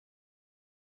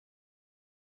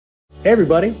Hey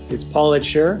everybody, it's Paul at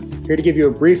Shure, here to give you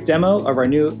a brief demo of our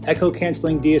new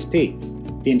echo-canceling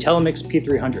DSP, the IntelliMix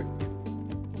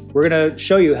P300. We're going to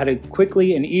show you how to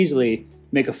quickly and easily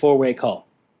make a four-way call.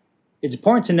 It's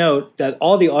important to note that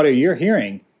all the audio you're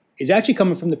hearing is actually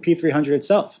coming from the P300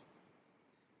 itself.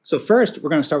 So first, we're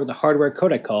going to start with a hardware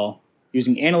codec call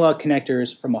using analog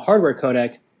connectors from a hardware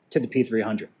codec to the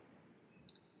P300.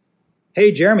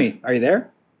 Hey Jeremy, are you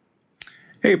there?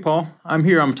 Hey Paul, I'm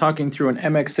here. I'm talking through an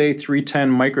MXA310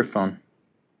 microphone.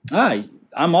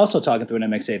 I'm also talking through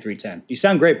an MXA310. You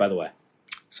sound great, by the way.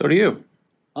 So do you.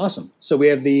 Awesome. So we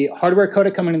have the hardware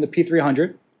codec coming in the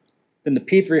P300. Then the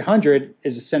P300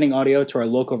 is sending audio to our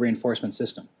local reinforcement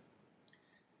system.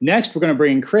 Next, we're going to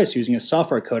bring in Chris using a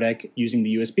software codec using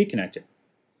the USB connector.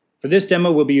 For this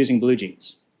demo, we'll be using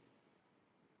BlueJeans.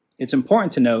 It's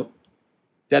important to note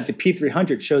that the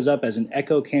P300 shows up as an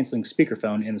echo-canceling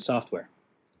speakerphone in the software.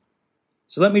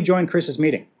 So let me join Chris's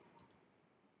meeting.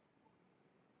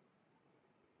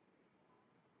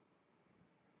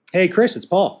 Hey Chris, it's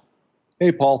Paul.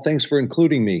 Hey Paul, thanks for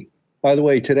including me. By the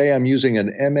way, today I'm using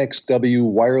an MXW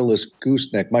wireless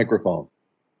gooseneck microphone.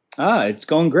 It's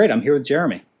going great. I'm here with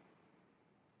Jeremy.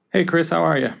 Hey Chris, how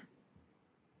are you?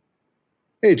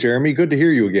 Hey Jeremy, good to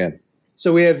hear you again.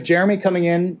 So we have Jeremy coming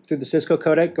in through the Cisco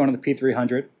codec going to the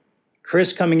P300.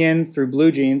 Chris coming in through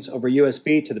BlueJeans over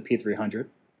USB to the P300.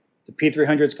 The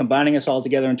P300 is combining us all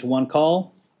together into one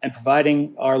call and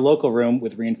providing our local room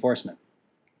with reinforcement.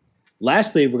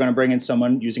 Lastly, we're going to bring in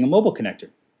someone using a mobile connector.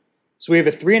 So we have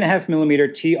a 3.5mm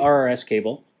TRRS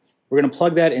cable. We're going to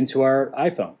plug that into our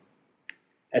iPhone.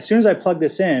 As soon as I plug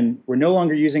this in, we're no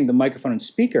longer using the microphone and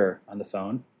speaker on the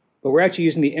phone, but we're actually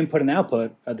using the input and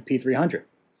output of the P300.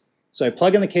 So I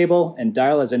plug in the cable and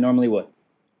dial as I normally would.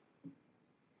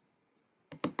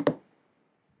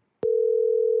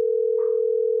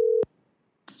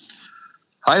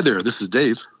 Hi there, this is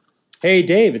Dave. Hey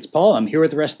Dave, it's Paul. I'm here with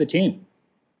the rest of the team.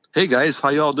 Hey guys, how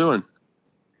y'all doing?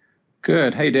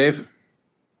 Good. Hey Dave.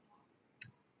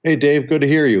 Hey Dave, good to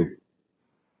hear you.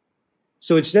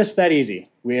 So it's just that easy.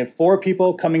 We have 4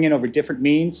 people coming in over different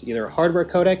means, either a hardware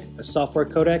codec, a software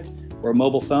codec, or a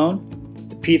mobile phone.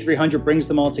 The P300 brings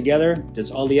them all together, does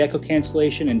all the echo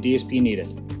cancellation and DSP needed.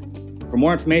 For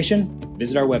more information,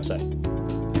 visit our website.